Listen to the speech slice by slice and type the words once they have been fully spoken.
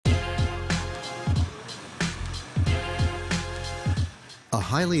A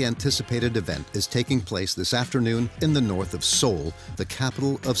highly anticipated event is taking place this afternoon in the north of Seoul, the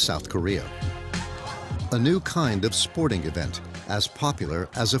capital of South Korea. A new kind of sporting event, as popular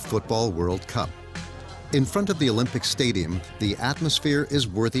as a football World Cup. In front of the Olympic Stadium, the atmosphere is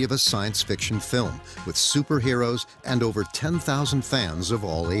worthy of a science fiction film, with superheroes and over 10,000 fans of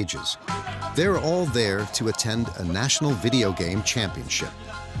all ages. They're all there to attend a national video game championship.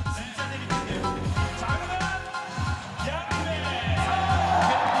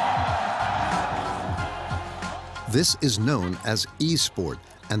 This is known as e-sport,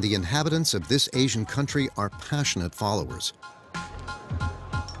 and the inhabitants of this Asian country are passionate followers.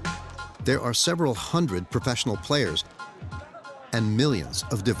 There are several hundred professional players and millions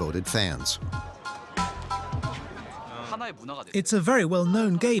of devoted fans. It's a very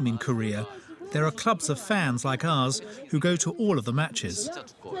well-known game in Korea. There are clubs of fans like ours who go to all of the matches.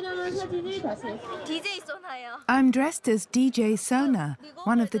 I'm dressed as DJ Sona,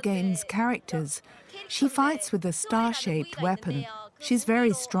 one of the game's characters. She fights with a star-shaped weapon. She's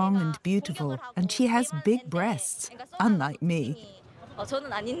very strong and beautiful, and she has big breasts, unlike me.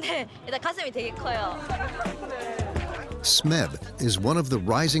 Smeb is one of the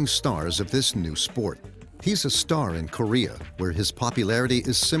rising stars of this new sport. He's a star in Korea, where his popularity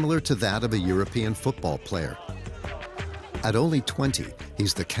is similar to that of a European football player. At only 20,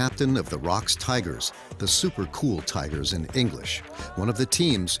 he's the captain of the ROX Tigers, the Super Cool Tigers in English, one of the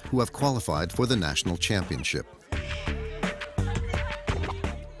teams who have qualified for the national championship.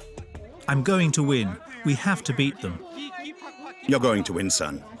 I'm going to win. We have to beat them. You're going to win,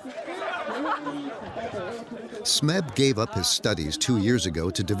 son. Smeb gave up his studies 2 years ago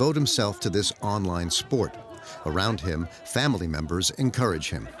to devote himself to this online sport. Around him, family members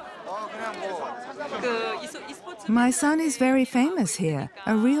encourage him. My son is very famous here,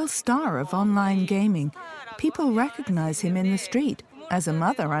 a real star of online gaming. People recognize him in the street. As a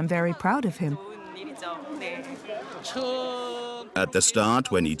mother, I'm very proud of him. At the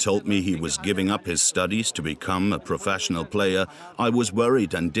start, when he told me he was giving up his studies to become a professional player, I was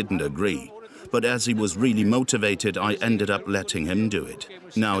worried and didn't agree. But as he was really motivated, I ended up letting him do it.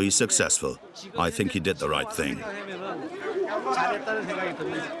 Now he's successful. I think he did the right thing.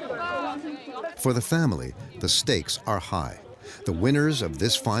 For the family, the stakes are high. The winners of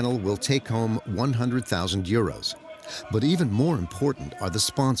this final will take home 100,000 euros. But even more important are the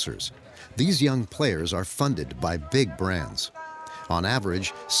sponsors. These young players are funded by big brands. On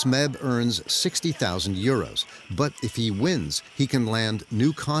average, Smeb earns 60,000 euros, but if he wins, he can land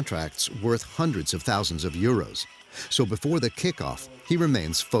new contracts worth hundreds of thousands of euros. So before the kickoff, he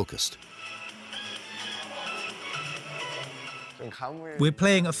remains focused. We're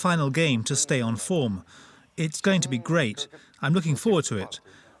playing a final game to stay on form. It's going to be great. I'm looking forward to it.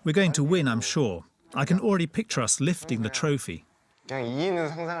 We're going to win, I'm sure. I can already picture us lifting the trophy.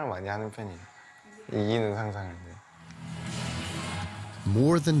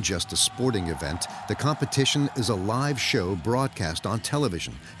 More than just a sporting event, the competition is a live show broadcast on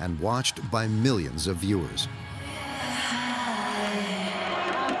television and watched by millions of viewers.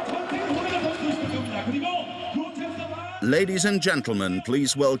 Ladies and gentlemen,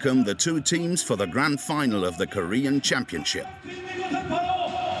 please welcome the two teams for the grand final of the Korean Championship.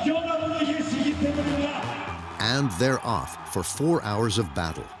 And they're off for 4 hours of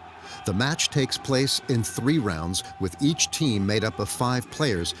battle. The match takes place in 3 rounds, with each team made up of 5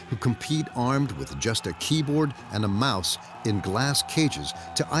 players who compete armed with just a keyboard and a mouse in glass cages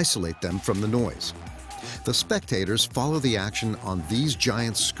to isolate them from the noise. The spectators follow the action on these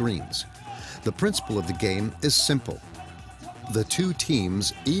giant screens. The principle of the game is simple. The 2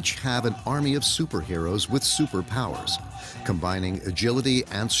 teams each have an army of superheroes with superpowers. Combining agility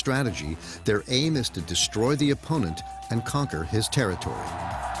and strategy, their aim is to destroy the opponent and conquer his territory.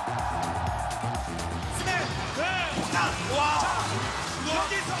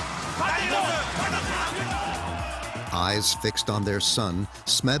 Eyes fixed on their son,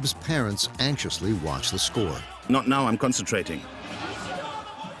 Smeb's parents anxiously watch the score. Not now, I'm concentrating.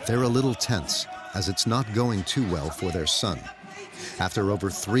 They're a little tense, as it's not going too well for their son. After over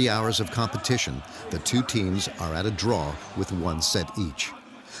 3 hours of competition, the 2 teams are at a draw with 1 set each.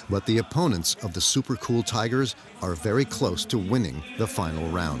 But the opponents of the Super Cool Tigers are very close to winning the final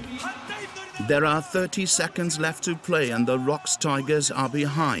round. There are 30 seconds left to play and the ROX Tigers are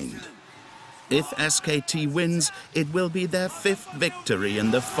behind. If SKT wins, it will be their 5th victory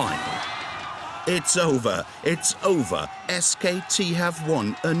in the final. It's over, it's over. SKT have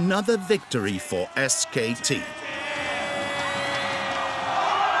won. Another victory for SKT.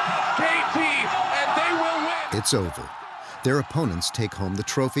 It's over. Their opponents take home the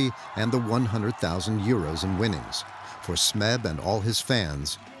trophy and the 100,000 euros in winnings. For Smeb and all his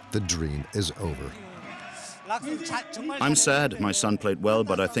fans, the dream is over. I'm sad. My son played well,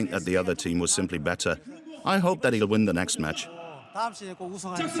 but I think that the other team was simply better. I hope that he'll win the next match. I'm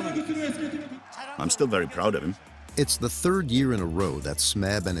still very proud of him. It's the third year in a row that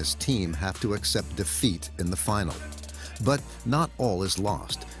Smeb and his team have to accept defeat in the final. But not all is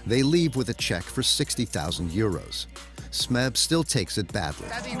lost. They leave with a check for 60,000 euros. Smeb still takes it badly.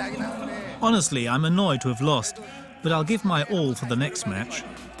 Honestly, I'm annoyed to have lost, but I'll give my all for the next match.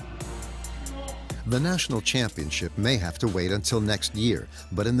 The national championship may have to wait until next year,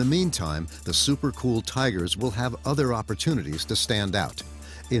 but in the meantime, the super cool Tigers will have other opportunities to stand out.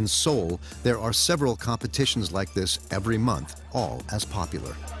 In Seoul, there are several competitions like this every month, all as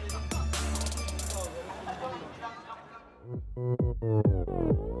popular.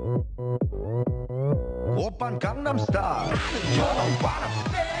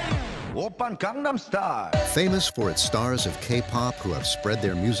 Famous for its stars of K-pop who have spread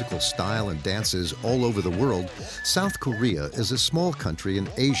their musical style and dances all over the world, South Korea is a small country in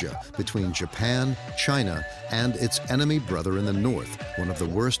Asia between Japan, China, and its enemy brother in the north, one of the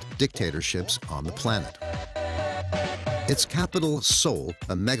worst dictatorships on the planet. Its capital, Seoul,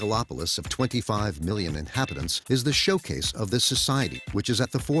 a megalopolis of 25 million inhabitants, is the showcase of this society, which is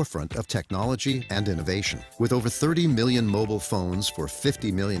at the forefront of technology and innovation. With over 30 million mobile phones for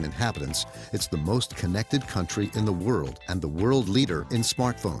 50 million inhabitants, it's the most connected country in the world and the world leader in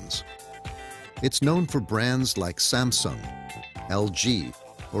smartphones. It's known for brands like Samsung, LG,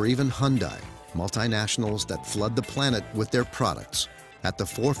 or even Hyundai, multinationals that flood the planet with their products. At the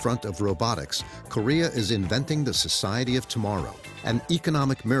forefront of robotics, Korea is inventing the society of tomorrow, an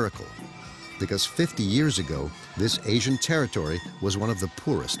economic miracle. Because 50 years ago, this Asian territory was one of the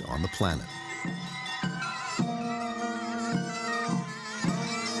poorest on the planet.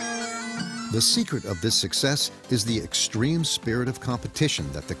 The secret of this success is the extreme spirit of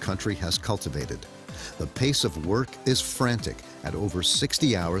competition that the country has cultivated. The pace of work is frantic at over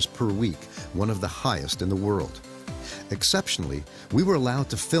 60 hours per week, one of the highest in the world. Exceptionally, we were allowed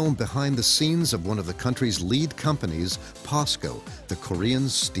to film behind the scenes of one of the country's lead companies, POSCO, the Korean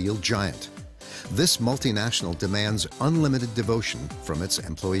steel giant. This multinational demands unlimited devotion from its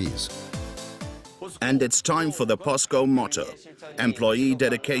employees. And it's time for the POSCO motto. Employee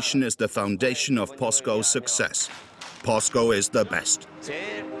dedication is the foundation of POSCO's success. POSCO is the best.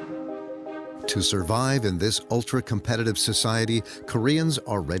 To survive in this ultra-competitive society, Koreans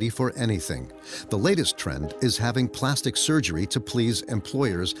are ready for anything. The latest trend is having plastic surgery to please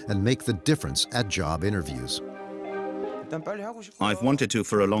employers and make the difference at job interviews. I've wanted to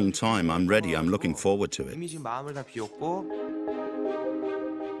for a long time. I'm ready. I'm looking forward to it.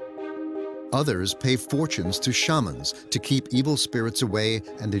 Others pay fortunes to shamans to keep evil spirits away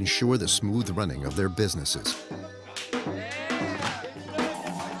and ensure the smooth running of their businesses.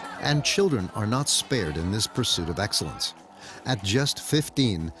 And children are not spared in this pursuit of excellence. At just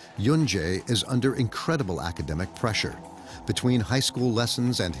 15, Yoon-jae is under incredible academic pressure. Between high school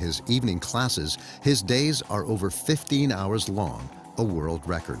lessons and his evening classes, his days are over 15 hours long, a world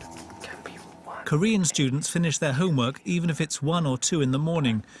record. Korean students finish their homework even if it's 1 or 2 in the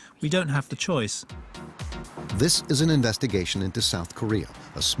morning. We don't have the choice. This is an investigation into South Korea,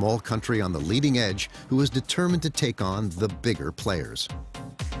 a small country on the leading edge who is determined to take on the bigger players.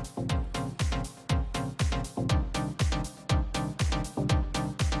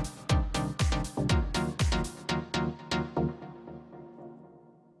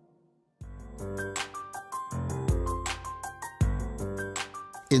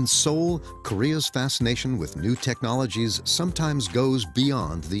 In Seoul, Korea's fascination with new technologies sometimes goes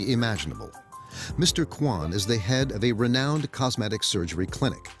beyond the imaginable. Mr. Kwon is the head of a renowned cosmetic surgery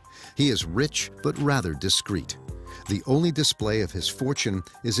clinic. He is rich but rather discreet. The only display of his fortune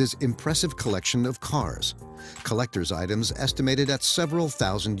is his impressive collection of cars, collector's items estimated at several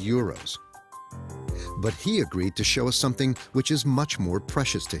thousand euros. But he agreed to show us something which is much more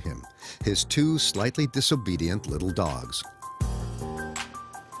precious to him, his 2 slightly disobedient little dogs.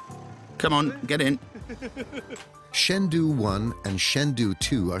 Come on, get in. Shendu 1 and Shendu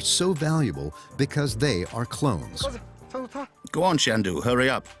 2 are so valuable because they are clones. Go on, Shendu,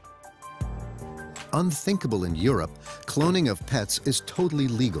 hurry up. Unthinkable in Europe, cloning of pets is totally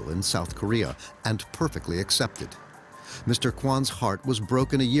legal in South Korea and perfectly accepted. Mr. Kwon's heart was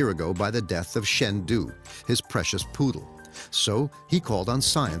broken a year ago by the death of Shendu, his precious poodle. So he called on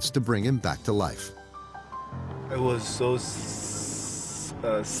science to bring him back to life. I was so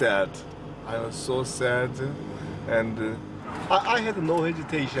sad. I was so sad, and I had no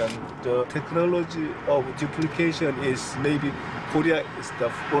hesitation. The technology of duplication is maybe Korea is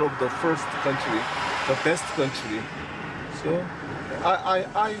one of the first country, the best country. So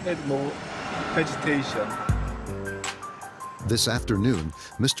I had no hesitation. This afternoon,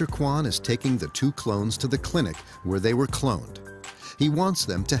 Mr. Kwon is taking the two clones to the clinic where they were cloned. He wants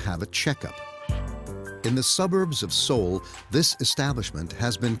them to have a checkup. In the suburbs of Seoul, this establishment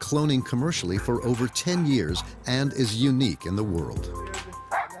has been cloning commercially for over 10 years and is unique in the world.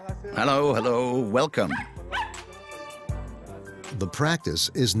 Hello, hello, welcome. The practice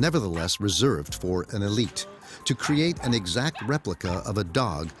is nevertheless reserved for an elite. To create an exact replica of a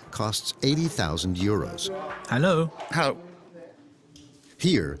dog costs 80,000 euros. Hello. Hello.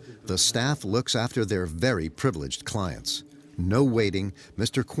 Here, the staff looks after their very privileged clients. No waiting,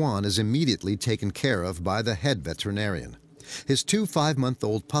 Mr. Kwon is immediately taken care of by the head veterinarian. His two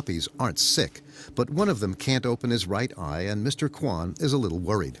 5-month-old puppies aren't sick, but one of them can't open his right eye and Mr. Kwon is a little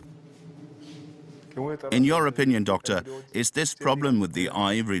worried. In your opinion, doctor, is this problem with the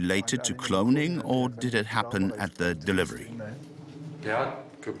eye related to cloning or did it happen at the delivery?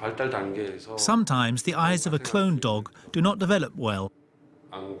 Sometimes the eyes of a cloned dog do not develop well.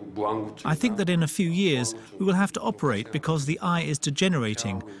 I think that in a few years we will have to operate because the eye is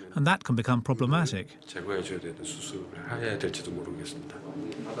degenerating and that can become problematic.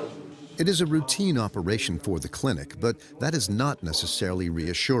 It is a routine operation for the clinic, but that is not necessarily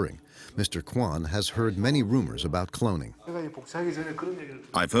reassuring. Mr. Kwon has heard many rumors about cloning.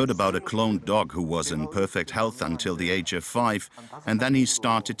 I've heard about a cloned dog who was in perfect health until the age of 5, and then he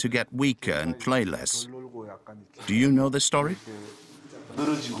started to get weaker and play less. Do you know this story?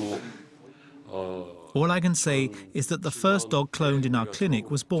 All I can say is that the first dog cloned in our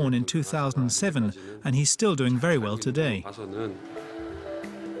clinic was born in 2007 and he's still doing very well today.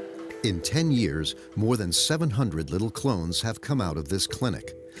 In 10 years, more than 700 little clones have come out of this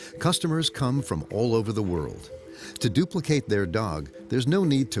clinic. Customers come from all over the world. To duplicate their dog, there's no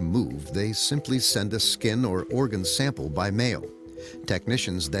need to move. They simply send a skin or organ sample by mail.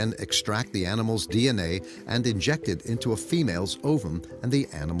 Technicians then extract the animal's DNA and inject it into a female's ovum, and the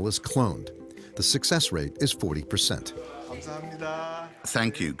animal is cloned. The success rate is 40%.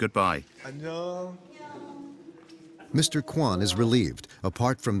 Thank you. Goodbye. Mr. Kwon is relieved.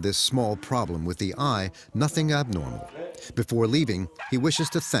 Apart from this small problem with the eye, nothing abnormal. Before leaving, he wishes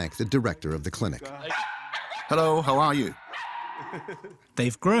to thank the director of the clinic. Hello, how are you?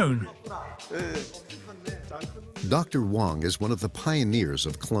 They've grown. Dr. Wong is one of the pioneers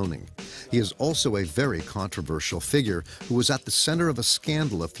of cloning. He is also a very controversial figure who was at the center of a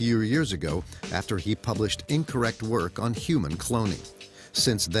scandal a few years ago after he published incorrect work on human cloning.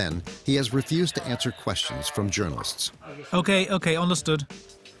 Since then, he has refused to answer questions from journalists. Okay, understood.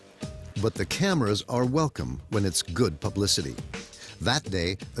 But the cameras are welcome when it's good publicity. That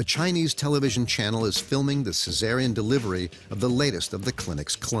day, a Chinese television channel is filming the cesarean delivery of the latest of the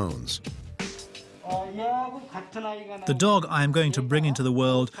clinic's clones. The dog I am going to bring into the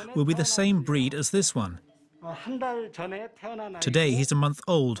world will be the same breed as this one. Today he's a month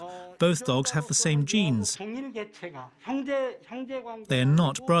old. Both dogs have the same genes. They are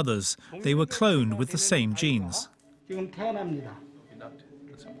not brothers. They were cloned with the same genes.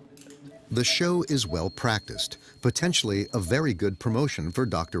 The show is well practiced, potentially a very good promotion for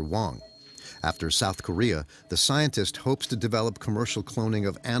Dr. Wong. After South Korea, the scientist hopes to develop commercial cloning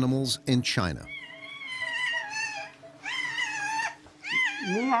of animals in China.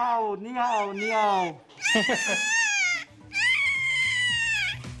 Ni hao, ni hao, ni hao.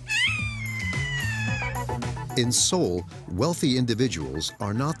 In Seoul, wealthy individuals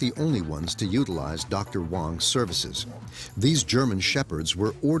are not the only ones to utilize Dr. Wong's services. These German shepherds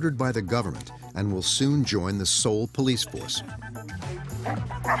were ordered by the government and will soon join the Seoul police force.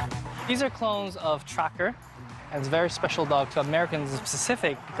 These are clones of Tracker, and it's a very special dog to Americans in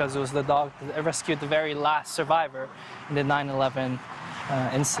specific because it was the dog that rescued the very last survivor in the 9/11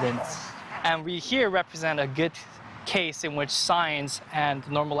 incidents. And we here represent a good case in which science and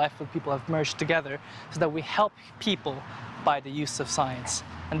normal life of people have merged together so that we help people by the use of science.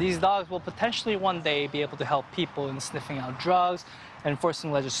 And these dogs will potentially one day be able to help people in sniffing out drugs,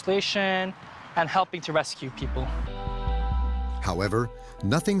 enforcing legislation, and helping to rescue people. However,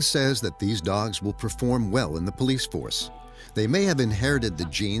 nothing says that these dogs will perform well in the police force. They may have inherited the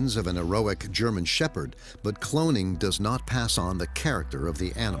genes of an heroic German shepherd, but cloning does not pass on the character of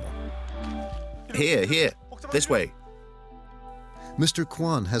the animal. Here, this way. Mr.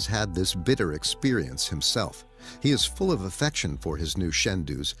 Kwon has had this bitter experience himself. He is full of affection for his new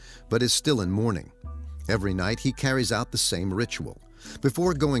Shendus, but is still in mourning. Every night he carries out the same ritual.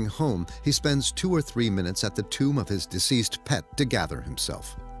 Before going home, he spends 2 or 3 minutes at the tomb of his deceased pet to gather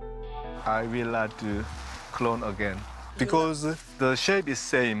himself. I will like to clone again because the shape is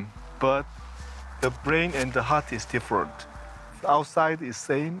same, but the brain and the heart is different. Outside is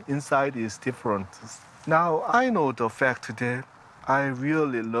same, inside is different. Now I know the fact that I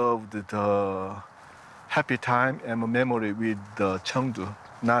really loved the happy time and memory with the Chengdu,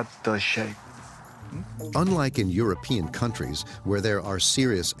 not the shape. Unlike in European countries, where there are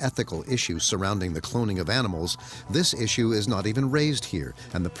serious ethical issues surrounding the cloning of animals, this issue is not even raised here,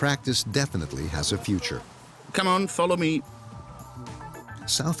 and the practice definitely has a future. Come on, follow me.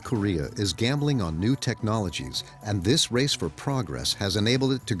 South Korea is gambling on new technologies, and this race for progress has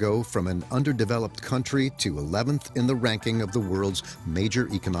enabled it to go from an underdeveloped country to 11th in the ranking of the world's major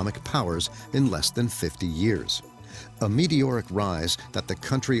economic powers in less than 50 years. A meteoric rise that the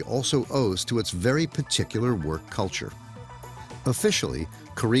country also owes to its very particular work culture. Officially,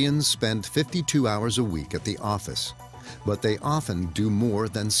 Koreans spend 52 hours a week at the office, but they often do more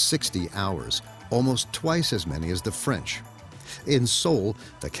than 60 hours, almost twice as many as the French. In Seoul,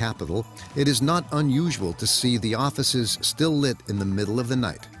 the capital, it is not unusual to see the offices still lit in the middle of the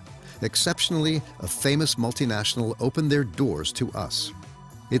night. Exceptionally, a famous multinational opened their doors to us.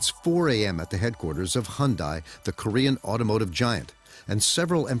 It's 4 a.m. at the headquarters of Hyundai, the Korean automotive giant, and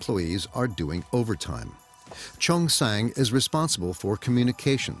several employees are doing overtime. Chung Sang is responsible for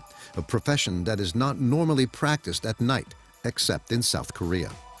communication, a profession that is not normally practiced at night, except in South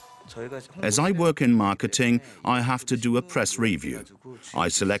Korea. As I work in marketing, I have to do a press review. I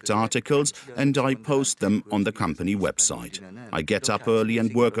select articles and I post them on the company website. I get up early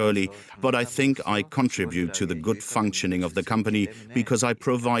and work early, but I think I contribute to the good functioning of the company because I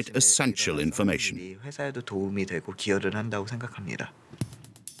provide essential information.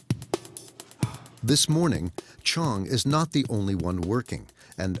 This morning, Chong is not the only one working,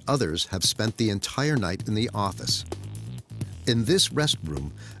 and others have spent the entire night in the office. In this rest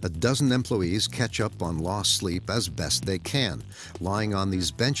room, a dozen employees catch up on lost sleep as best they can, lying on these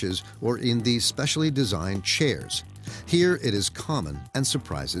benches or in these specially designed chairs. Here it is common and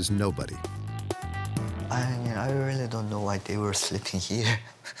surprises nobody. I really don't know why they were sleeping here.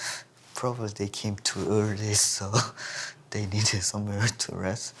 Probably they came too early, so they needed somewhere to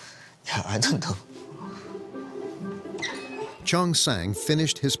rest. Yeah, I don't know. Chung Sang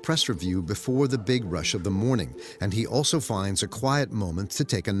finished his press review before the big rush of the morning, and he also finds a quiet moment to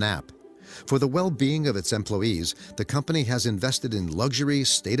take a nap. For the well-being of its employees, the company has invested in luxury,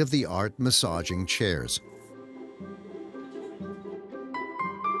 state-of-the-art massaging chairs.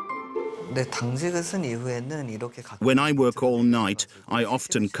 When I work all night, I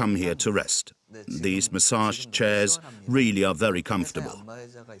often come here to rest. These massage chairs really are very comfortable,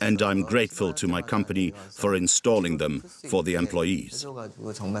 and I'm grateful to my company for installing them for the employees.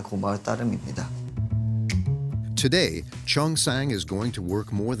 Today, Chung Sang is going to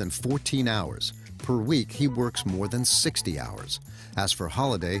work more than 14 hours. Per week, he works more than 60 hours. As for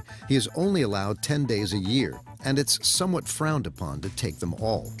holiday, he is only allowed 10 days a year, and it's somewhat frowned upon to take them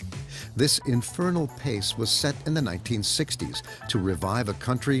all. This infernal pace was set in the 1960s to revive a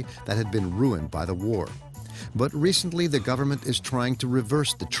country that had been ruined by the war. But recently, the government is trying to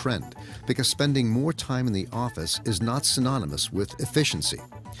reverse the trend because spending more time in the office is not synonymous with efficiency.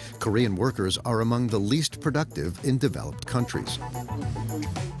 Korean workers are among the least productive in developed countries.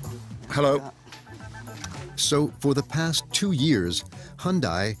 Hello. So, for the past 2 years,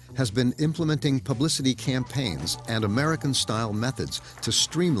 Hyundai has been implementing publicity campaigns and American-style methods to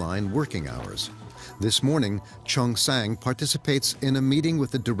streamline working hours. This morning, Chung Sang participates in a meeting with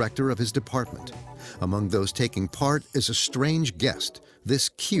the director of his department. Among those taking part is a strange guest, this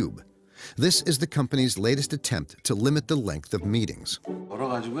cube. This is the company's latest attempt to limit the length of meetings.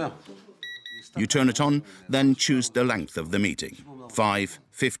 You turn it on, then choose the length of the meeting. 5,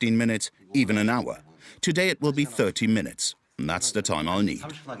 15 minutes, even an hour. Today it will be 30 minutes, and that's the time I'll need.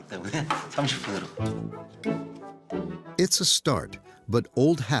 It's a start, but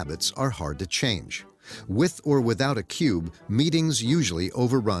old habits are hard to change. With or without a cube, meetings usually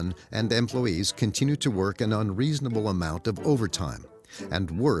overrun and employees continue to work an unreasonable amount of overtime.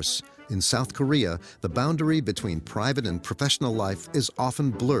 And worse, in South Korea, the boundary between private and professional life is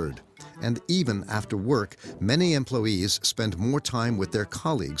often blurred. And even after work, many employees spend more time with their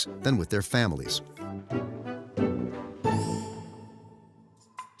colleagues than with their families.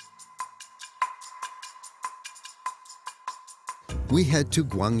 We head to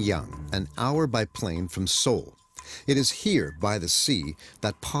Gwangyang, an hour by plane from Seoul. It is here, by the sea,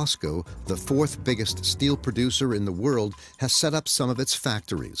 that POSCO, the 4th biggest steel producer in the world, has set up some of its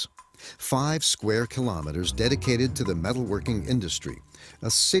factories. 5 square kilometers dedicated to the metalworking industry,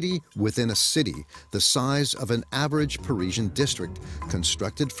 a city within a city the size of an average Parisian district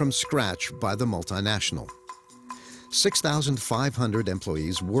constructed from scratch by the multinational. 6,500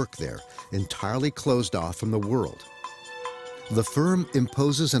 employees work there, entirely closed off from the world. The firm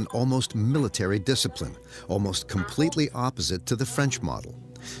imposes an almost military discipline, almost completely opposite to the French model.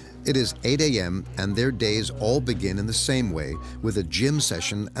 It is 8 a.m. and their days all begin in the same way, with a gym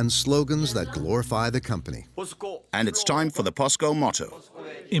session and slogans that glorify the company. And it's time for the POSCO motto.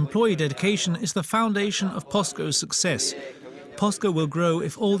 Employee dedication is the foundation of POSCO's success. POSCO will grow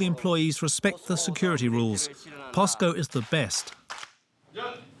if all the employees respect the security rules. POSCO is the best.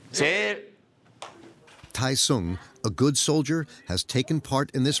 Tae-sung, a good soldier, has taken part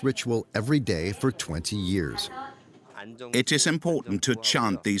in this ritual every day for 20 years. It is important to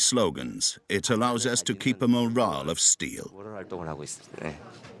chant these slogans. It allows us to keep a morale of steel.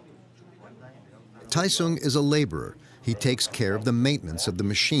 Tae-sung is a laborer. He takes care of the maintenance of the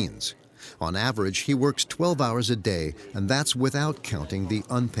machines. On average, he works 12 hours a day, and that's without counting the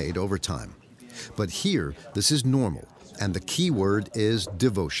unpaid overtime. But here, this is normal, and the key word is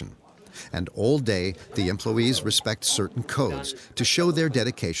devotion. And all day, the employees respect certain codes to show their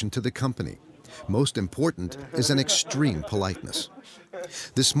dedication to the company. Most important is an extreme politeness.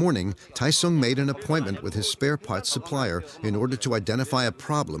 This morning, Tae-sung made an appointment with his spare parts supplier in order to identify a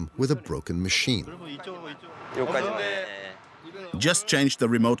problem with a broken machine. Just change the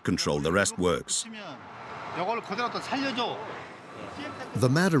remote control, the rest works. The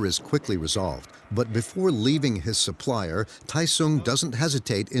matter is quickly resolved, but before leaving his supplier, Tae-sung doesn't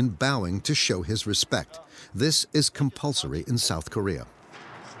hesitate in bowing to show his respect. This is compulsory in South Korea.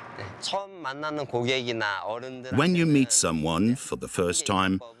 When you meet someone for the first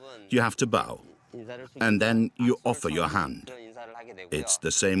time, you have to bow, and then you offer your hand. It's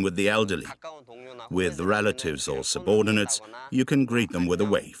the same with the elderly. With relatives or subordinates, you can greet them with a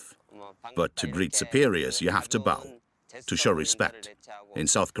wave. But to greet superiors, you have to bow, to show respect. In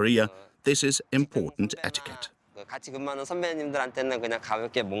South Korea, this is important etiquette.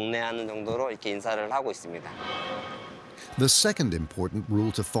 The second important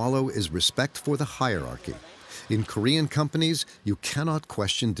rule to follow is respect for the hierarchy. In Korean companies, you cannot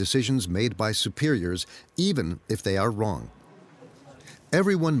question decisions made by superiors, even if they are wrong.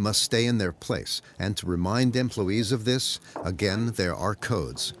 Everyone must stay in their place, and to remind employees of this, again, there are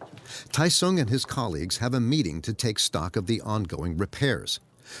codes. Tae-sung and his colleagues have a meeting to take stock of the ongoing repairs.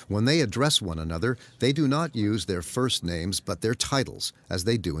 When they address one another, they do not use their first names but their titles, as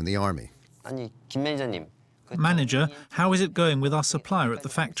they do in the army. Manager, how is it going with our supplier at the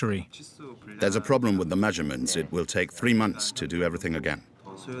factory? There's a problem with the measurements. It will take 3 months to do everything again.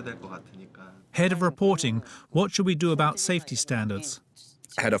 Head of reporting, what should we do about safety standards?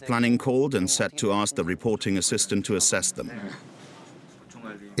 Head of planning called and set to ask the reporting assistant to assess them.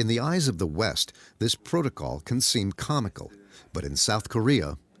 In the eyes of the West, this protocol can seem comical, but in South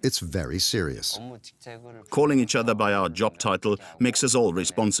Korea, it's very serious. Calling each other by our job title makes us all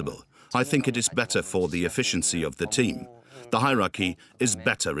responsible. I think it is better for the efficiency of the team. The hierarchy is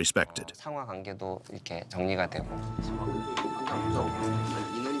better respected.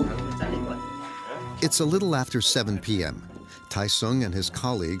 It's a little after 7 p.m. Tae-sung and his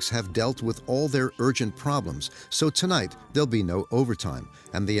colleagues have dealt with all their urgent problems, so tonight there'll be no overtime,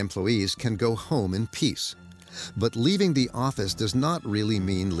 and the employees can go home in peace. But leaving the office does not really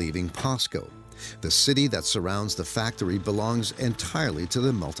mean leaving POSCO. The city that surrounds the factory belongs entirely to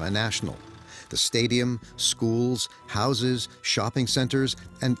the multinational. The stadium, schools, houses, shopping centers,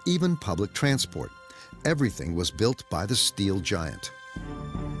 and even public transport. Everything was built by the steel giant.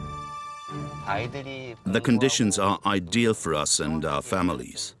 The conditions are ideal for us and our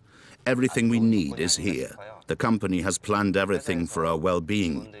families. Everything we need is here. The company has planned everything for our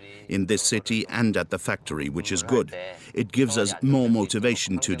well-being in this city and at the factory, which is good. It gives us more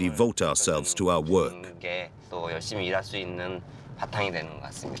motivation to devote ourselves to our work.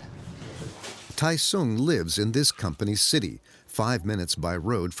 Tae-sung lives in this company's city, 5 minutes by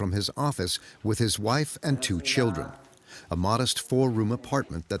road from his office, with his wife and 2 children. A modest 4-room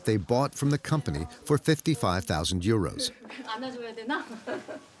apartment that they bought from the company for 55,000 euros.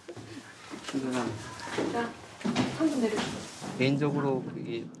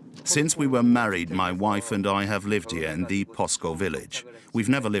 Since we were married, my wife and I have lived here in the POSCO village. We've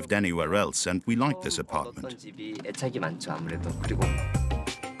never lived anywhere else, and we like this apartment.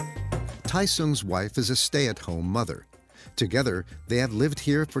 Tae-sung's wife is a stay-at-home mother. Together, they have lived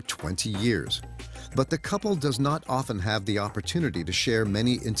here for 20 years. But the couple does not often have the opportunity to share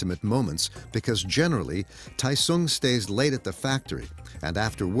many intimate moments because generally, Tae-sung stays late at the factory, and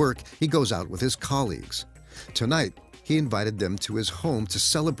after work, he goes out with his colleagues. Tonight, he invited them to his home to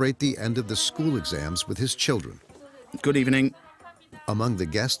celebrate the end of the school exams with his children. Good evening. Among the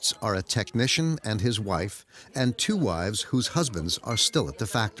guests are a technician and his wife, and two wives whose husbands are still at the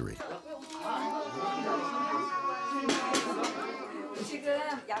factory.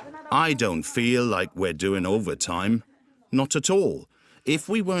 I don't feel like we're doing overtime. Not at all. If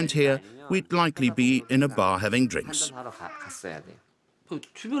we weren't here, we'd likely be in a bar having drinks.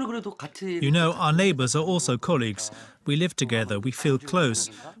 You know, our neighbours are also colleagues. We live together, we feel close.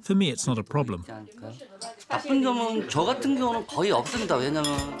 For me, it's not a problem.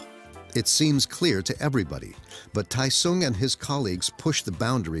 It seems clear to everybody, but Tae-sung and his colleagues push the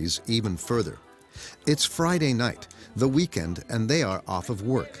boundaries even further. It's Friday night, the weekend, and they are off of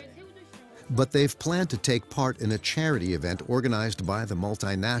work. But they've planned to take part in a charity event organized by the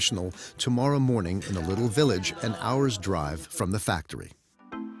multinational tomorrow morning in a little village an hour's drive from the factory.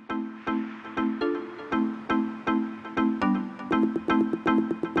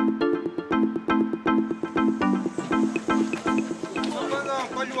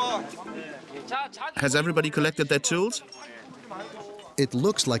 Has everybody collected their tools? It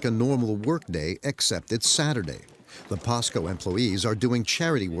looks like a normal workday, except it's Saturday. The POSCO employees are doing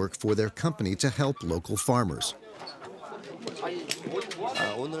charity work for their company to help local farmers.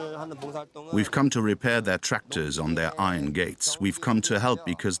 We've come to repair their tractors on their iron gates. We've come to help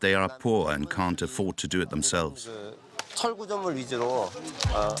because they are poor and can't afford to do it themselves.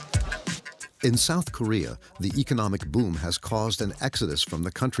 In South Korea, the economic boom has caused an exodus from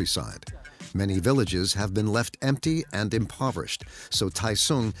the countryside. Many villages have been left empty and impoverished, so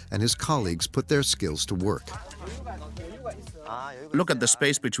Tae-sung and his colleagues put their skills to work. Look at the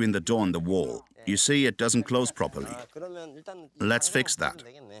space between the door and the wall. You see, it doesn't close properly. Let's fix that.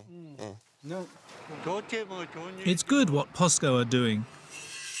 It's good what POSCO are doing.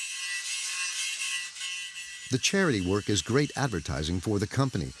 The charity work is great advertising for the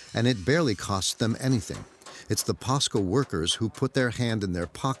company, and it barely costs them anything. It's the POSCO workers who put their hand in their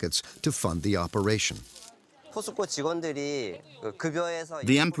pockets to fund the operation.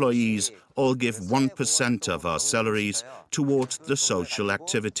 The employees all give 1% of our salaries towards the social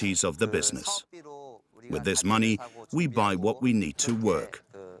activities of the business. With this money, we buy what we need to work,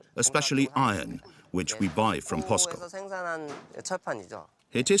 especially iron, which we buy from POSCO.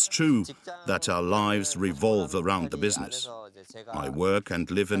 It is true that our lives revolve around the business. I work and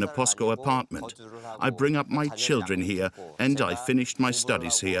live in a POSCO apartment. I bring up my children here, and I finished my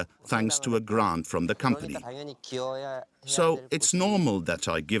studies here thanks to a grant from the company. So it's normal that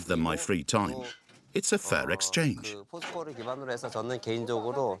I give them my free time. It's a fair exchange.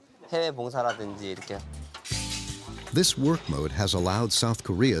 This work mode has allowed South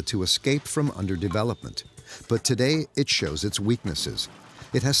Korea to escape from underdevelopment, but today it shows its weaknesses.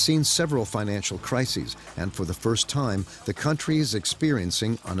 It has seen several financial crises, and for the first time, the country is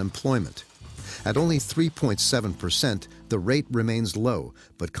experiencing unemployment. At only 3.7%, the rate remains low,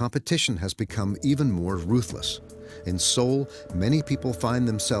 but competition has become even more ruthless. In Seoul, many people find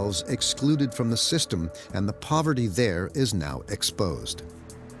themselves excluded from the system, and the poverty there is now exposed.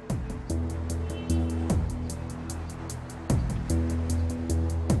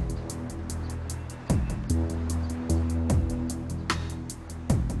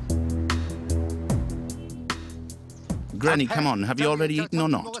 Granny, come on, have you already eaten or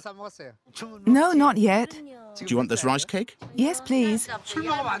not? No, not yet. Do you want this rice cake? Yes, please.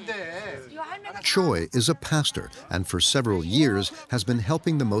 Choi is a pastor and for several years has been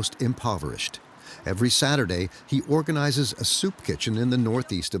helping the most impoverished. Every Saturday, he organizes a soup kitchen in the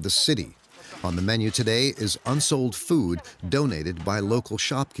northeast of the city. On the menu today is unsold food donated by local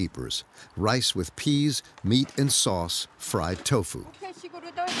shopkeepers: rice with peas, meat and sauce, fried tofu.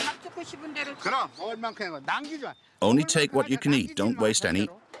 Only take what you can eat, don't waste any.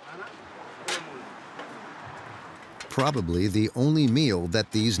 Probably the only meal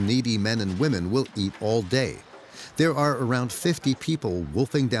that these needy men and women will eat all day. There are around 50 people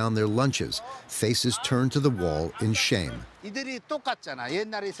wolfing down their lunches, faces turned to the wall in shame.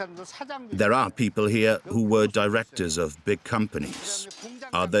 There are people here who were directors of big companies,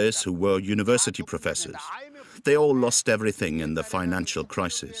 others who were university professors. They all lost everything in the financial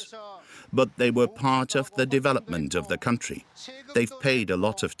crisis. But they were part of the development of the country. They've paid a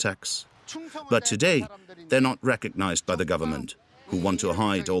lot of tax. But today, they're not recognized by the government, who want to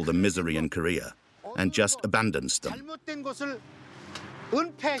hide all the misery in Korea and just abandons them.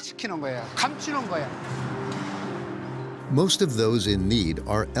 Most of those in need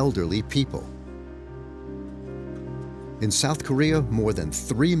are elderly people. In South Korea, more than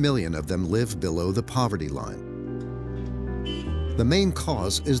 3 million of them live below the poverty line. The main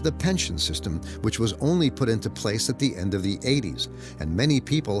cause is the pension system, which was only put into place at the end of the 80s, and many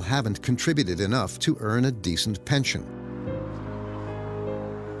people haven't contributed enough to earn a decent pension.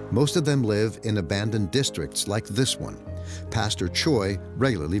 Most of them live in abandoned districts like this one. Pastor Choi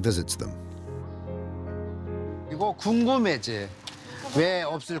regularly visits them.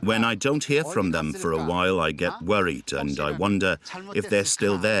 When I don't hear from them for a while, I get worried and I wonder if they're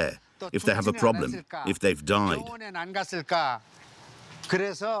still there, if they have a problem, if they've died.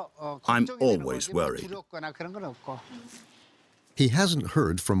 I'm always worried. He hasn't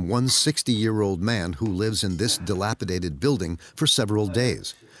heard from one 60-year-old man who lives in this dilapidated building for several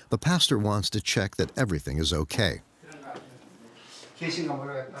days. The pastor wants to check that everything is okay.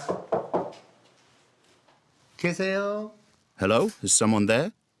 Hello? Is someone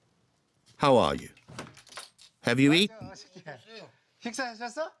there? How are you? Have you eaten?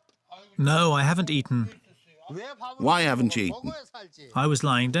 No, I haven't eaten. Why haven't you eaten? I was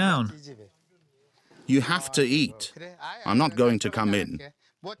lying down. You have to eat. I'm not going to come in.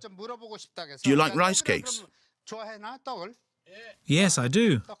 Do you like rice cakes? Yes, I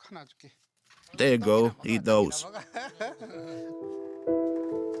do. There you go, eat those.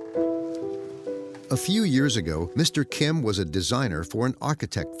 A few years ago, Mr. Kim was a designer for an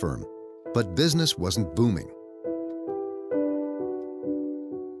architect firm, but business wasn't booming.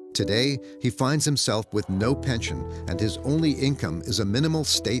 Today, he finds himself with no pension, and his only income is a minimal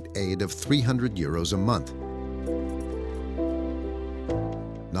state aid of 300 euros a month.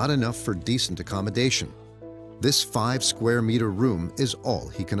 Not enough for decent accommodation. This 5-square-meter room is all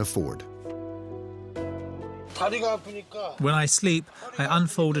he can afford. When I sleep, I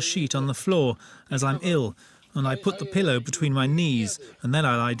unfold a sheet on the floor as I'm ill, and I put the pillow between my knees, and then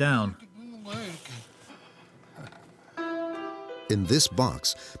I lie down. In this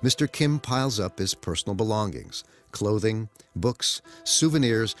box, Mr. Kim piles up his personal belongings, clothing, books,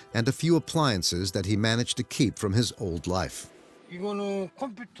 souvenirs, and a few appliances that he managed to keep from his old life.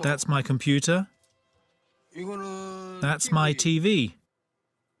 That's my computer. That's my TV.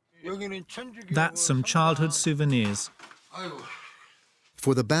 That's some childhood souvenirs.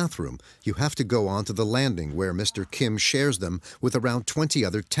 For the bathroom, you have to go onto the landing where Mr. Kim shares them with around 20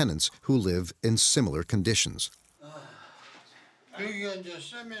 other tenants who live in similar conditions.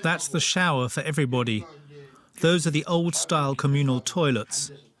 That's the shower for everybody. Those are the old-style communal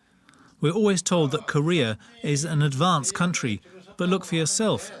toilets. We're always told that Korea is an advanced country, but look for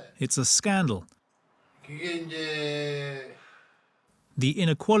yourself, it's a scandal. The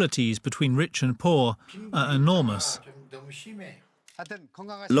inequalities between rich and poor are enormous.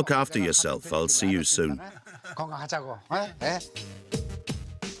 Look after yourself. I'll see you soon.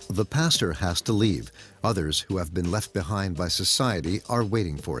 The pastor has to leave. Others who have been left behind by society are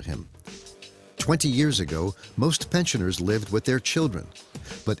waiting for him. 20 years ago, most pensioners lived with their children.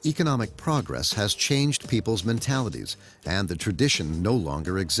 But economic progress has changed people's mentalities, and the tradition no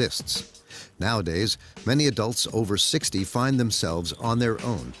longer exists. Nowadays, many adults over 60 find themselves on their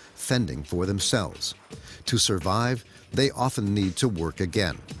own, fending for themselves. To survive, they often need to work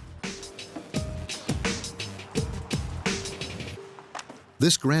again.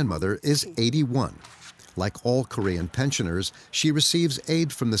 This grandmother is 81. Like all Korean pensioners, she receives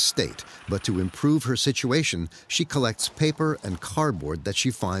aid from the state, but to improve her situation, she collects paper and cardboard that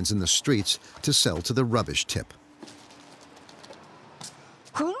she finds in the streets to sell to the rubbish tip.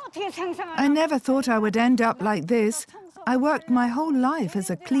 I never thought I would end up like this. I worked my whole life as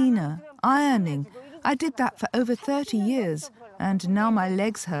a cleaner, ironing. I did that for over 30 years, and now my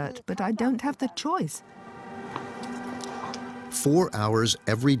legs hurt, but I don't have the choice. 4 hours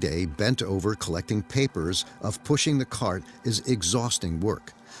every day bent over collecting papers of pushing the cart is exhausting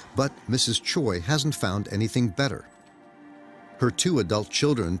work. But Mrs. Choi hasn't found anything better. Her 2 adult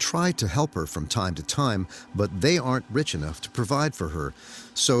children try to help her from time to time, but they aren't rich enough to provide for her.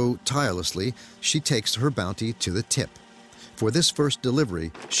 So, tirelessly, she takes her bounty to the tip. For this first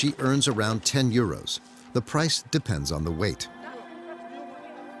delivery, she earns around 10 euros. The price depends on the weight.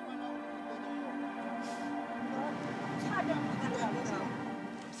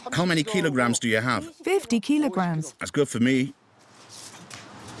 How many kilograms do you have? 50 kilograms. That's good for me.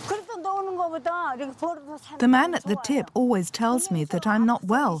 The man at the tip always tells me that I'm not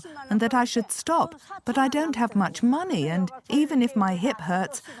well and that I should stop, but I don't have much money, and even if my hip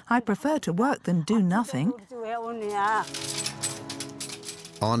hurts, I prefer to work than do nothing.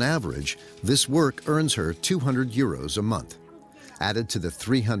 On average, this work earns her 200 euros a month. Added to the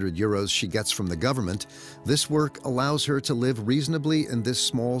 300 euros she gets from the government, this work allows her to live reasonably in this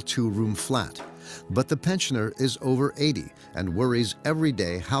small 2-room flat. But the pensioner is over 80 and worries every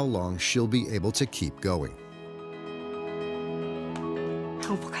day how long she'll be able to keep going.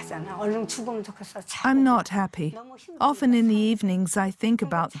 I'm not happy. Often in the evenings I think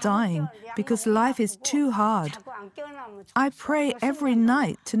about dying because life is too hard. I pray every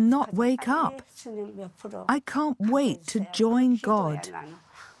night to not wake up. I can't wait to join God.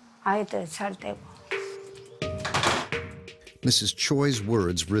 Mrs. Choi's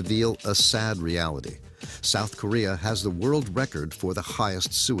words reveal a sad reality. South Korea has the world record for the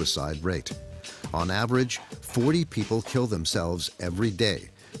highest suicide rate. On average, 40 people kill themselves every day,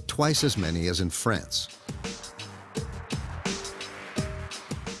 twice as many as in France.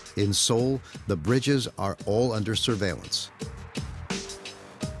 In Seoul, the bridges are all under surveillance.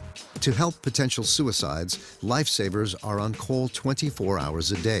 To help potential suicides, lifesavers are on call 24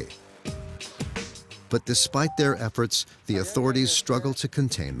 hours a day. But despite their efforts, the authorities struggle to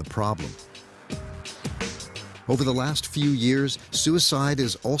contain the problem. Over the last few years, suicide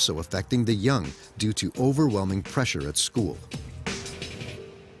is also affecting the young due to overwhelming pressure at school.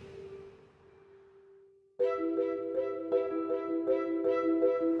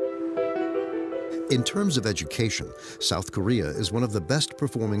 In terms of education, South Korea is one of the best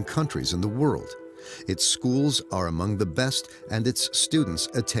performing countries in the world. Its schools are among the best and its students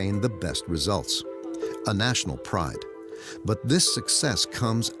attain the best results. A national pride. But this success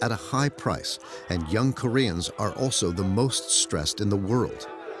comes at a high price, and young Koreans are also the most stressed in the world.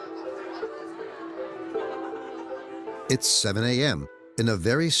 It's 7 a.m. in a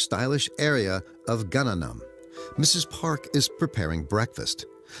very stylish area of Gangnam. Mrs. Park is preparing breakfast.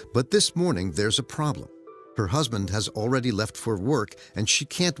 But this morning there's a problem. Her husband has already left for work and she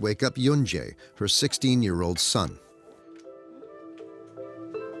can't wake up Yoon-jae, her 16-year-old son.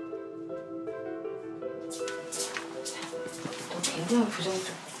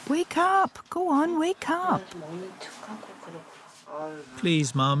 Wake up! Go on, wake up!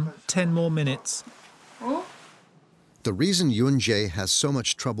 Please, Mum, 10 more minutes. The reason Yoon-jae has so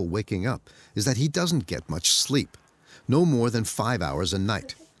much trouble waking up is that he doesn't get much sleep. No more than 5 hours a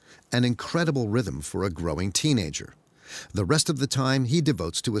night. An incredible rhythm for a growing teenager. The rest of the time he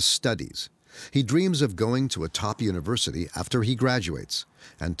devotes to his studies. He dreams of going to a top university after he graduates.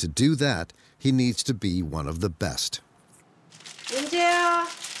 And to do that, he needs to be one of the best.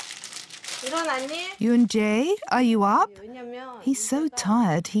 Yoon-jae, are you up? He's so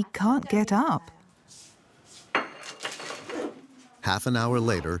tired he can't get up. Half an hour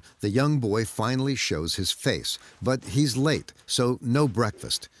later, the young boy finally shows his face, but he's late, so no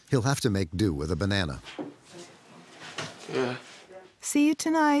breakfast. He'll have to make do with a banana. Yeah. See you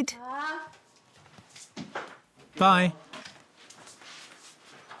tonight. Bye.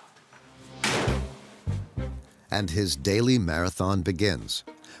 And his daily marathon begins.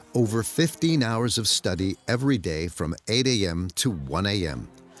 Over 15 hours of study every day from 8 a.m. to 1 a.m.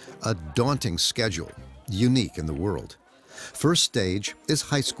 A daunting schedule, unique in the world. First stage is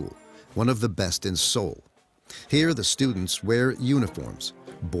high school, one of the best in Seoul. Here the students wear uniforms.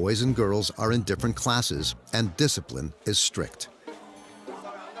 Boys and girls are in different classes and discipline is strict.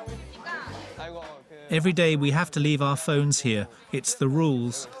 Every day we have to leave our phones here. It's the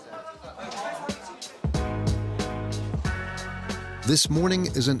rules. This morning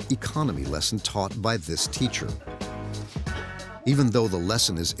is an economy lesson taught by this teacher. Even though the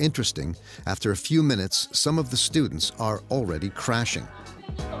lesson is interesting, after a few minutes, some of the students are already crashing.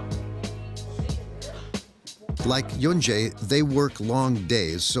 Like Yoon-jae, they work long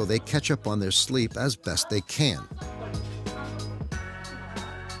days, so they catch up on their sleep as best they can.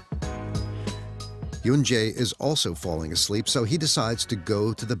 Yoon-jae is also falling asleep, so he decides to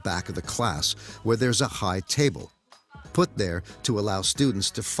go to the back of the class, where there's a high table, put there to allow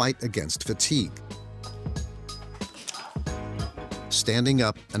students to fight against fatigue. Standing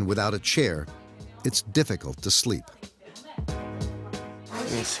up and without a chair, it's difficult to sleep.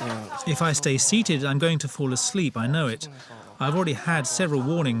 If I stay seated, I'm going to fall asleep, I know it. I've already had several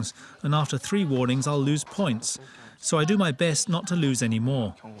warnings, and after 3 warnings, I'll lose points. So I do my best not to lose any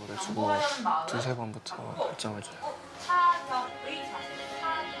more.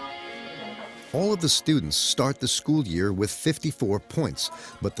 All of the students start the school year with 54 points,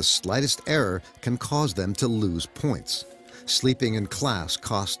 but the slightest error can cause them to lose points. Sleeping in class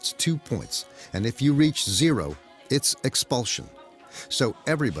costs 2 points, and if you reach 0, it's expulsion. So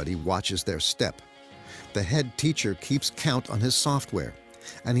everybody watches their step. The head teacher keeps count on his software,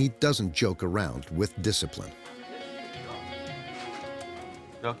 and he doesn't joke around with discipline.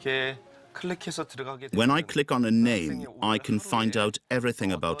 When I click on a name, I can find out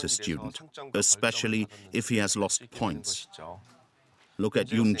everything about a student, especially if he has lost points. Look at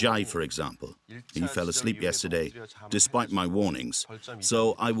Yoon Jae, for example. He fell asleep yesterday, despite my warnings,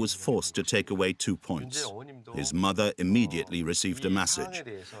 so I was forced to take away 2 points. His mother immediately received a message,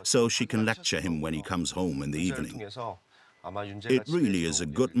 so she can lecture him when he comes home in the evening. It really is a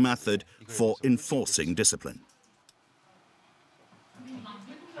good method for enforcing discipline.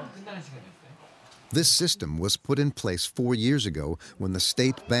 This system was put in place 4 years ago when the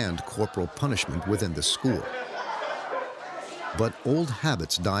state banned corporal punishment within the school. But old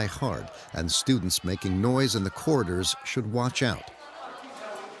habits die hard, and students making noise in the corridors should watch out.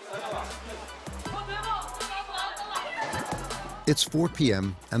 It's 4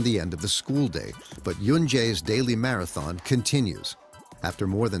 p.m. and the end of the school day, but Yoon Jae's daily marathon continues. After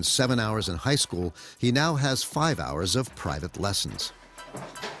more than 7 hours in high school, he now has 5 hours of private lessons.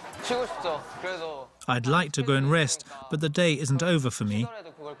 I'd like to go and rest, but the day isn't over for me.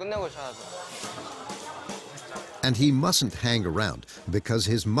 And he mustn't hang around because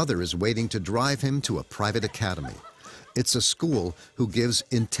his mother is waiting to drive him to a private academy. It's a school who gives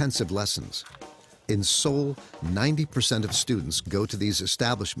intensive lessons. In Seoul, 90% of students go to these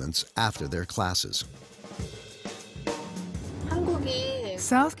establishments after their classes.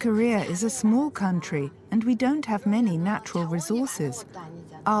 South Korea is a small country and we don't have many natural resources.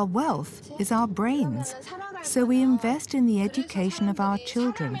 Our wealth is our brains, so we invest in the education of our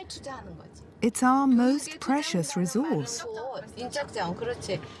children. It's our most precious resource.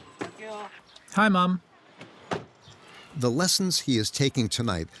 Hi, Mum. The lessons he is taking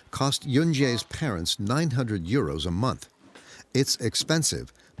tonight cost Yoon Jae's parents 900 euros a month. It's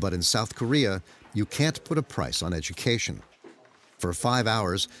expensive, but in South Korea, you can't put a price on education. For 5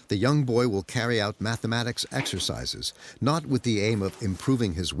 hours, the young boy will carry out mathematics exercises, not with the aim of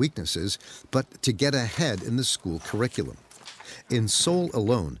improving his weaknesses, but to get ahead in the school curriculum. In Seoul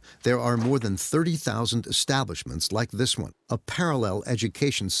alone, there are more than 30,000 establishments like this one, a parallel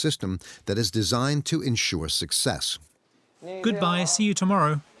education system that is designed to ensure success. Goodbye, see you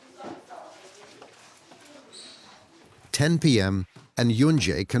tomorrow. 10 p.m. and Yoon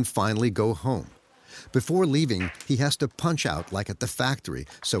Jae can finally go home. Before leaving, he has to punch out like at the factory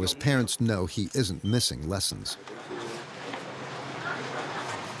so his parents know he isn't missing lessons.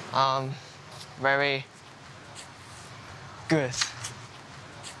 Very good.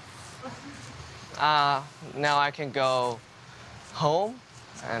 Now I can go home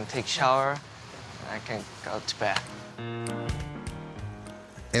and take a shower. I can go to bed.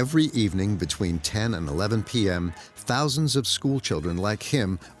 Every evening between 10 and 11 p.m., thousands of school children like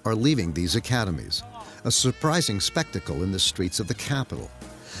him are leaving these academies, a surprising spectacle in the streets of the capital.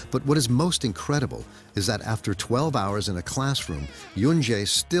 But what is most incredible is that after 12 hours in a classroom, Yoon Jae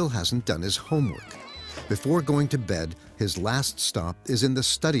still hasn't done his homework. Before going to bed, his last stop is in the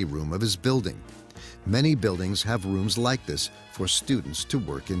study room of his building. Many buildings have rooms like this for students to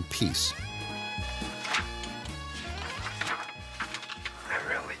work in peace. I'm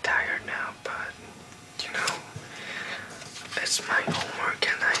really tired now, but, you know, it's my homework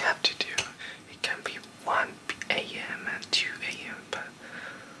and I have to do. It can be 1 a.m. and 2 a.m.,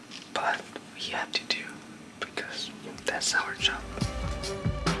 but we have to do because that's our job.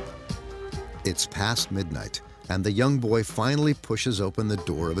 It's past midnight, and the young boy finally pushes open the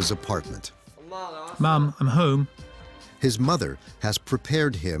door of his apartment. Mum, I'm home. His mother has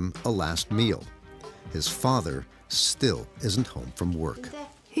prepared him a last meal. His father still isn't home from work.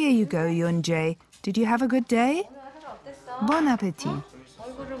 Here you go, Yoon Jae. Did you have a good day? Bon appétit.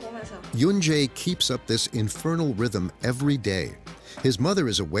 Yoon Jae keeps up this infernal rhythm every day. His mother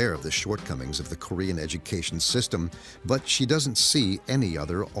is aware of the shortcomings of the Korean education system, but she doesn't see any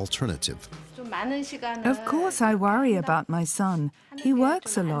other alternative. Of course I worry about my son. He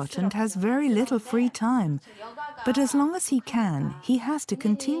works a lot and has very little free time. But as long as he can, he has to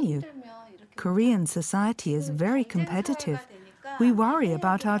continue. Korean society is very competitive. We worry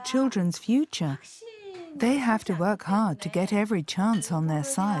about our children's future. They have to work hard to get every chance on their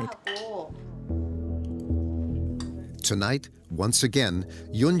side. Tonight, once again,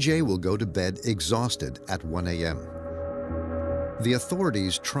 Yoon Jae will go to bed exhausted at 1 a.m. The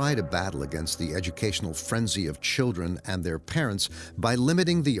authorities try to battle against the educational frenzy of children and their parents by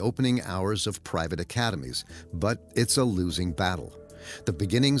limiting the opening hours of private academies, but it's a losing battle. The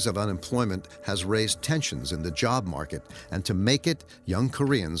beginnings of unemployment has raised tensions in the job market, and to make it, young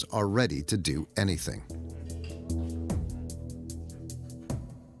Koreans are ready to do anything.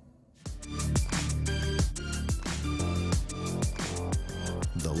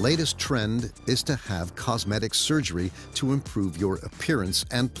 The latest trend is to have cosmetic surgery to improve your appearance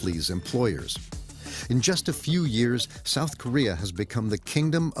and please employers. In just a few years, South Korea has become the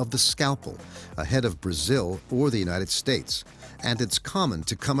kingdom of the scalpel, ahead of Brazil or the United States. And it's common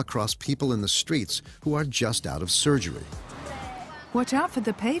to come across people in the streets who are just out of surgery. Watch out for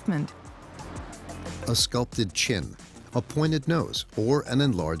the pavement. A sculpted chin, a pointed nose, or an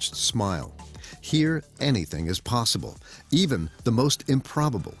enlarged smile. Here, anything is possible, even the most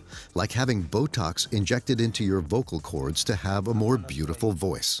improbable, like having Botox injected into your vocal cords to have a more beautiful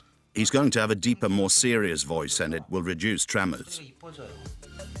voice. He's going to have a deeper, more serious voice, and it will reduce tremors.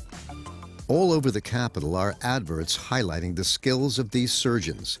 All over the capital are adverts highlighting the skills of these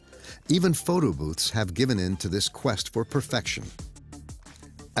surgeons. Even photo booths have given in to this quest for perfection.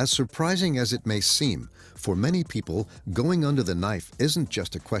 As surprising as it may seem, for many people, going under the knife isn't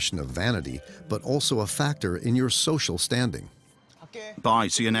just a question of vanity, but also a factor in your social standing. Bye,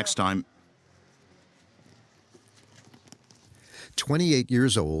 see you next time. 28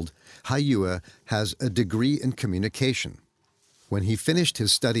 years old, Haiyue has a degree in communication. When he finished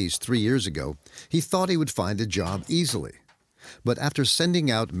his studies 3 years ago, he thought he would find a job easily. But after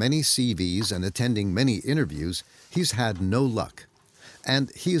sending out many CVs and attending many interviews, he's had no luck.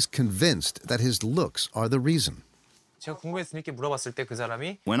 And he is convinced that his looks are the reason.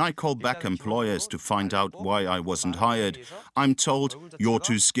 When I call back employers to find out why I wasn't hired, I'm told, "You're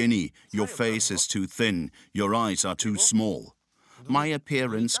too skinny, your face is too thin, your eyes are too small." My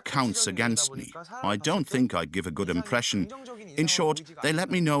appearance counts against me. I don't think I give a good impression. In short, they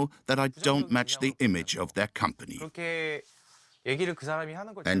let me know that I don't match the image of their company.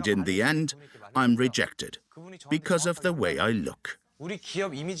 And in the end, I'm rejected because of the way I look.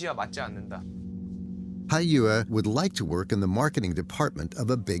 Haiyue would like to work in the marketing department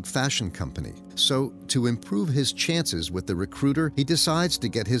of a big fashion company. So, to improve his chances with the recruiter, he decides to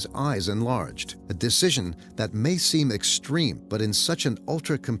get his eyes enlarged. A decision that may seem extreme, but in such an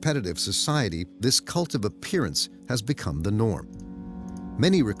ultra-competitive society, this cult of appearance has become the norm.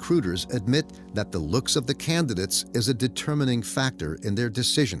 Many recruiters admit that the looks of the candidates is a determining factor in their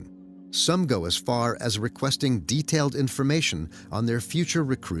decision. Some go as far as requesting detailed information on their future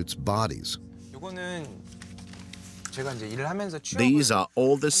recruits' bodies. These are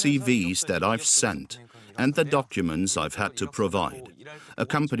all the CVs that I've sent and the documents I've had to provide. A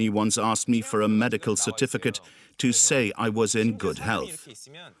company once asked me for a medical certificate to say I was in good health.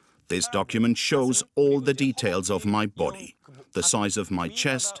 This document shows all the details of my body, the size of my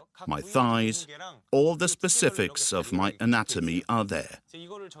chest, my thighs, all the specifics of my anatomy are there.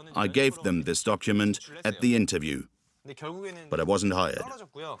 I gave them this document at the interview, but I wasn't hired.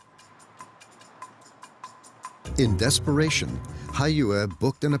 In desperation, Haiyue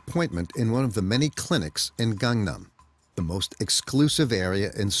booked an appointment in one of the many clinics in Gangnam, the most exclusive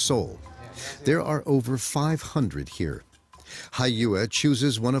area in Seoul. There are over 500 here. Haiyue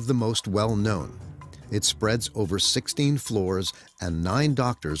chooses one of the most well-known. It spreads over 16 floors and 9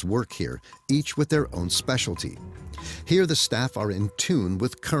 doctors work here, each with their own specialty. Here the staff are in tune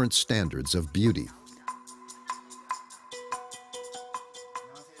with current standards of beauty.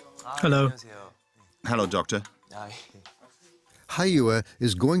 Hello. Hello, doctor. Haiyue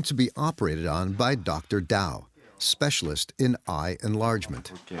is going to be operated on by Dr. Dao, specialist in eye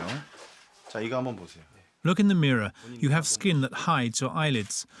enlargement. Look in the mirror. You have skin that hides your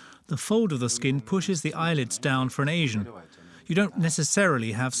eyelids. The fold of the skin pushes the eyelids down for an Asian. You don't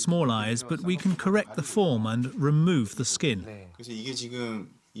necessarily have small eyes, but we can correct the form and remove the skin.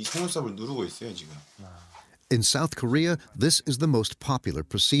 In South Korea, this is the most popular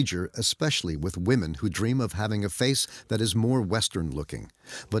procedure, especially with women who dream of having a face that is more Western-looking.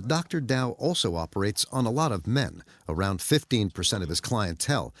 But Dr. Dao also operates on a lot of men, around 15% of his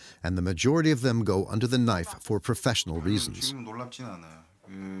clientele, and the majority of them go under the knife for professional reasons.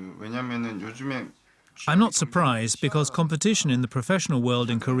 I'm not surprised because competition in the professional world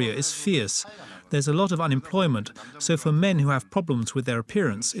in Korea is fierce. There's a lot of unemployment, so for men who have problems with their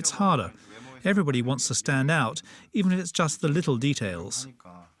appearance, it's harder. Everybody wants to stand out, even if it's just the little details.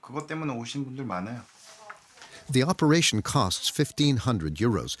 The operation costs 1,500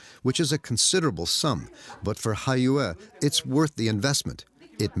 euros, which is a considerable sum, but for Haiyue, it's worth the investment.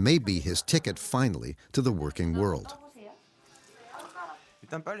 It may be his ticket, finally, to the working world.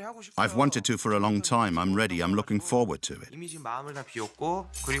 I've wanted to for a long time. I'm ready. I'm looking forward to it.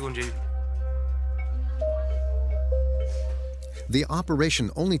 The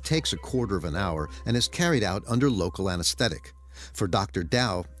operation only takes a quarter of an hour and is carried out under local anesthetic. For Dr.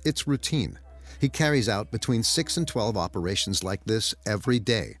 Dao, it's routine. He carries out between 6 and 12 operations like this every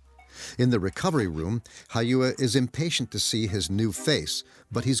day. In the recovery room, Haiyue is impatient to see his new face,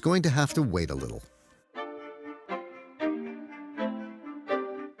 but he's going to have to wait a little.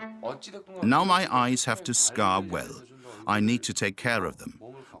 Now my eyes have to scar well. I need to take care of them.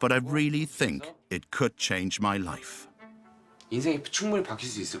 But I really think it could change my life. 인생이 충분히 바뀔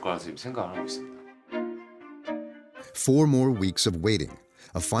수 있을 거라서 생각을 하고 있습니다. 4 more weeks of waiting,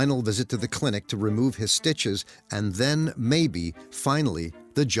 a final visit to the clinic to remove his stitches, and then maybe, finally,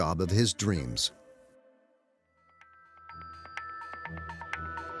 the job of his dreams.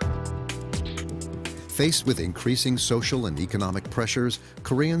 Faced with increasing social and economic pressures,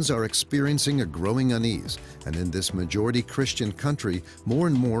 Koreans are experiencing a growing unease, and in this majority Christian country, more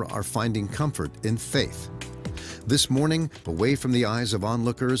and more are finding comfort in faith. This morning, away from the eyes of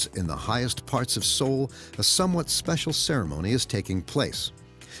onlookers in the highest parts of Seoul, a somewhat special ceremony is taking place.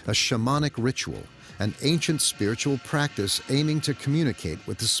 A shamanic ritual, an ancient spiritual practice aiming to communicate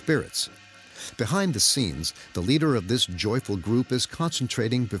with the spirits. Behind the scenes, the leader of this joyful group is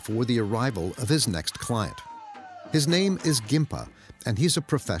concentrating before the arrival of his next client. His name is Gimpa, and he's a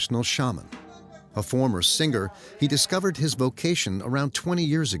professional shaman. A former singer, he discovered his vocation around 20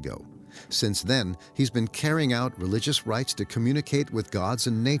 years ago. Since then, he's been carrying out religious rites to communicate with gods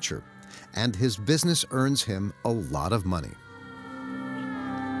and nature, and his business earns him a lot of money.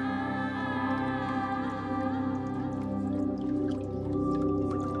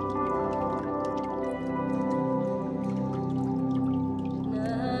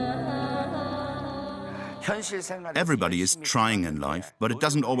 Everybody is trying in life, but it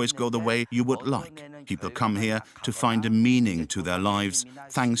doesn't always go the way you would like. People come here to find a meaning to their lives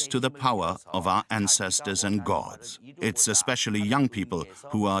thanks to the power of our ancestors and gods. It's especially young people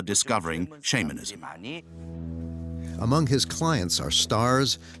who are discovering shamanism. Among his clients are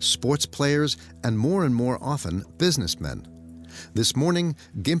stars, sports players, and more often businessmen. This morning,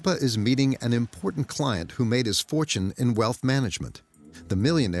 Gimpa is meeting an important client who made his fortune in wealth management. The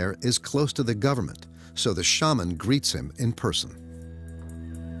millionaire is close to the government, so the shaman greets him in person.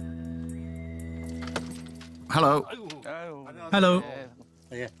 Hello. Hello.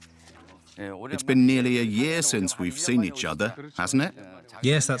 It's been nearly a year since we've seen each other, hasn't it?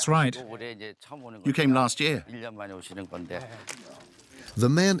 Yes, that's right. You came last year. The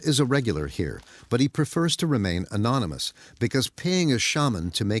man is a regular here, but he prefers to remain anonymous because paying a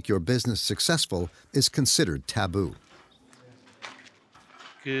shaman to make your business successful is considered taboo.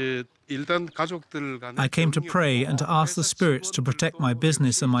 I came to pray and to ask the spirits to protect my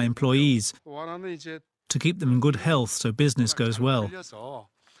business and my employees, to keep them in good health so business goes well.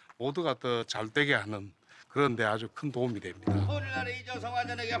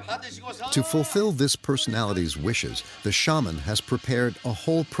 To fulfill this personality's wishes, the shaman has prepared a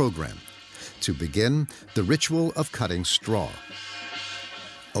whole program. To begin, the ritual of cutting straw.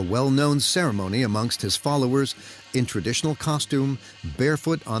 A well-known ceremony amongst his followers, in traditional costume,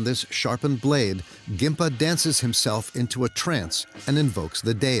 barefoot on this sharpened blade, Gimpa dances himself into a trance and invokes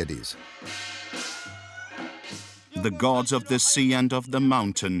the deities. The gods of the sea and of the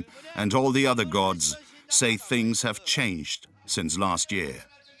mountain, and all the other gods, say things have changed since last year.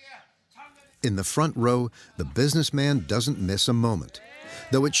 In the front row, the businessman doesn't miss a moment.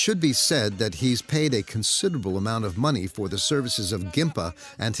 Though it should be said that he's paid a considerable amount of money for the services of Gimpa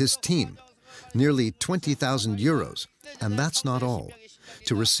and his team, nearly 20,000 euros, and that's not all.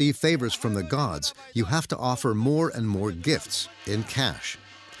 To receive favors from the gods, you have to offer more and more gifts in cash.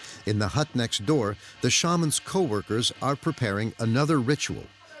 In the hut next door, the shaman's co-workers are preparing another ritual,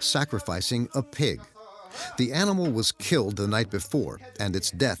 sacrificing a pig. The animal was killed the night before, and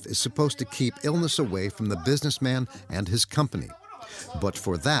its death is supposed to keep illness away from the businessman and his company. But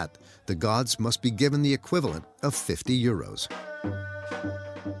for that, the gods must be given the equivalent of 50 euros.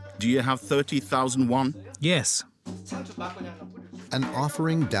 Do you have 30,000 won? Yes. An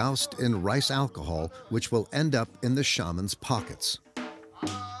offering doused in rice alcohol, which will end up in the shaman's pockets.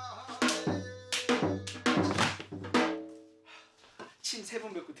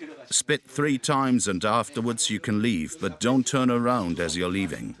 Spit 3 times and afterwards you can leave, but don't turn around as you're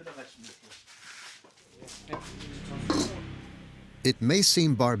leaving. It may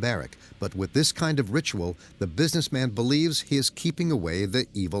seem barbaric, but with this kind of ritual, the businessman believes he is keeping away the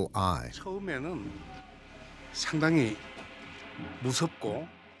evil eye.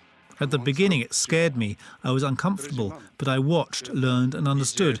 At the beginning, it scared me. I was uncomfortable, but I watched, learned, and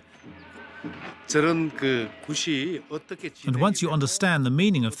understood. And once you understand the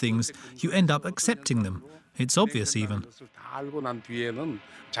meaning of things, you end up accepting them. It's obvious even.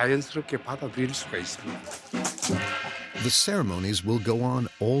 The ceremonies will go on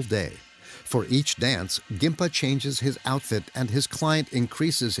all day. For each dance, Gimpa changes his outfit and his client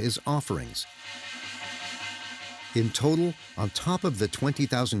increases his offerings. In total, on top of the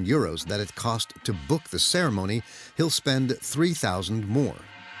 20,000 euros that it cost to book the ceremony, he'll spend 3,000 more.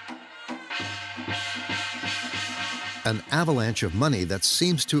 An avalanche of money that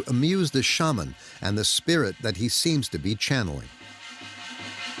seems to amuse the shaman and the spirit that he seems to be channeling.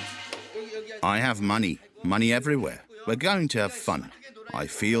 I have money everywhere. We're going to have fun. I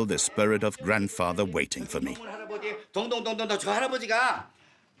feel the spirit of grandfather waiting for me.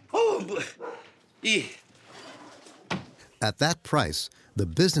 At that price, the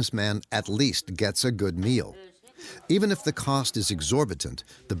businessman at least gets a good meal. Even if the cost is exorbitant,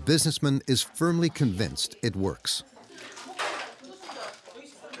 the businessman is firmly convinced it works.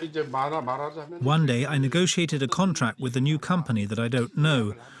 One day I negotiated a contract with a new company that I don't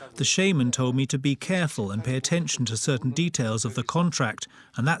know. The shaman told me to be careful and pay attention to certain details of the contract,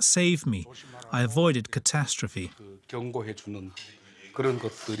 and that saved me. I avoided catastrophe.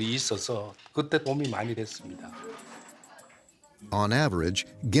 On average,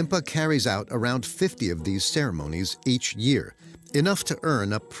 Gimpa carries out around 50 of these ceremonies each year, enough to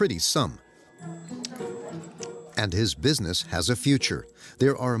earn a pretty sum. And his business has a future.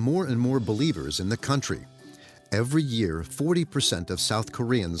 There are more and more believers in the country. Every year, 40% of South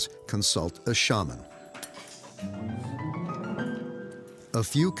Koreans consult a shaman. A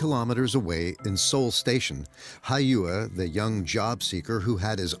few kilometers away in Seoul Station, Hayua, the young job seeker who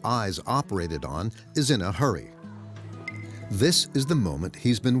had his eyes operated on, is in a hurry. This is the moment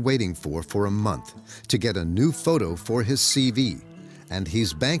he's been waiting for a month, to get a new photo for his CV, and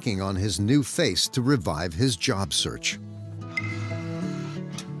he's banking on his new face to revive his job search.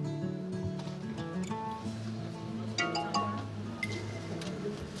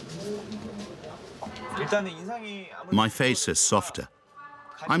 My face is softer.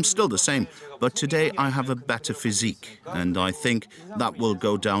 I'm still the same, but today I have a better physique, and I think that will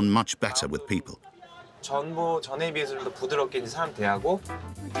go down much better with people.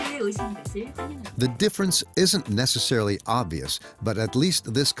 The difference isn't necessarily obvious, but at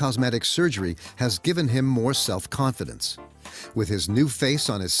least this cosmetic surgery has given him more self-confidence. With his new face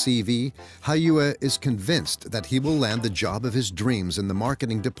on his CV, Hayua is convinced that he will land the job of his dreams in the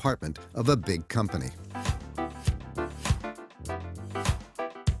marketing department of a big company.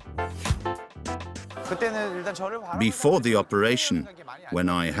 Before the operation, when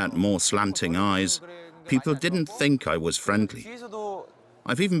I had more slanting eyes, people didn't think I was friendly.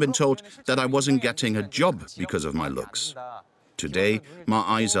 I've even been told that I wasn't getting a job because of my looks. Today, my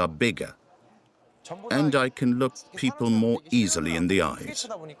eyes are bigger, and I can look people more easily in the eyes.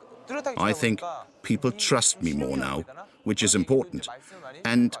 I think people trust me more now, which is important,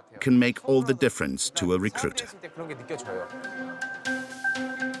 and can make all the difference to a recruiter.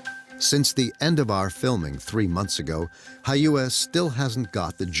 Since the end of our filming 3 months ago, Hayua still hasn't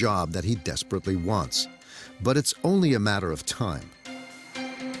got the job that he desperately wants. But it's only a matter of time.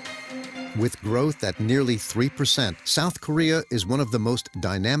 With growth at nearly 3%, South Korea is one of the most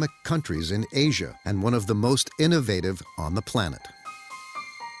dynamic countries in Asia and one of the most innovative on the planet.